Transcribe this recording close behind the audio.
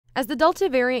As the Delta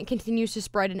variant continues to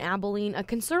spread in Abilene, a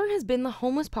concern has been the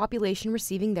homeless population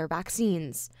receiving their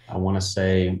vaccines. I want to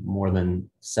say more than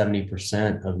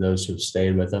 70% of those who've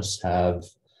stayed with us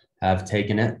have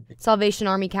taken it. Salvation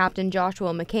Army Captain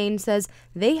Joshua McCain says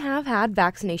they have had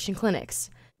vaccination clinics.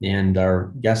 And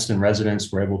our guests and residents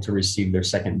were able to receive their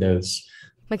second dose.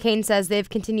 McCain says they've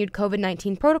continued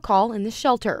COVID-19 protocol in the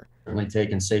shelter. Certainly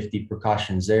taken safety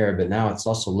precautions there, but now it's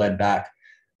also led back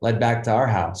to our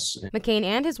house. McCain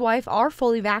and his wife are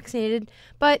fully vaccinated,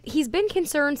 but he's been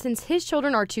concerned since his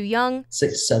children are too young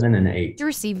 6, 7, and 8 to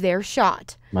receive their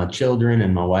shot. My children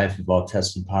and my wife have all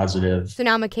tested positive. So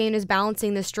now McCain is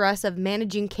balancing the stress of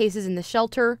managing cases in the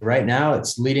shelter. Right now,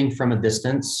 it's leading from a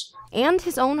distance. And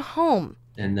his own home.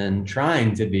 And then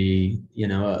trying to be,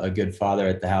 a good father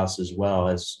at the house as well,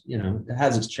 as, it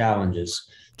has its challenges.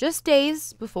 Just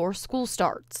days before school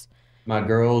starts. My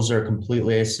girls are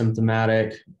completely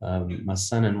asymptomatic. My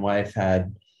son and wife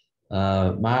had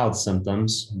mild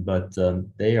symptoms, but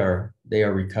they are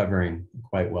recovering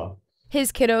quite well.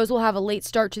 His kiddos will have a late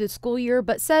start to the school year,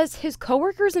 but says his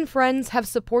coworkers and friends have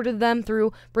supported them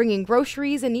through bringing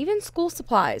groceries and even school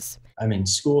supplies.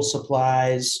 School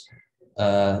supplies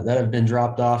that have been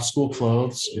dropped off, school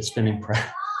clothes. That's been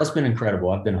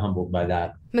incredible. I've been humbled by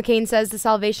that. McCain says the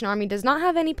Salvation Army does not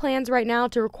have any plans right now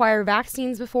to require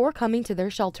vaccines before coming to their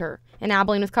shelter. In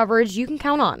Abilene with coverage you can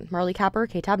count on. Marley Capper,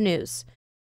 KTAB News.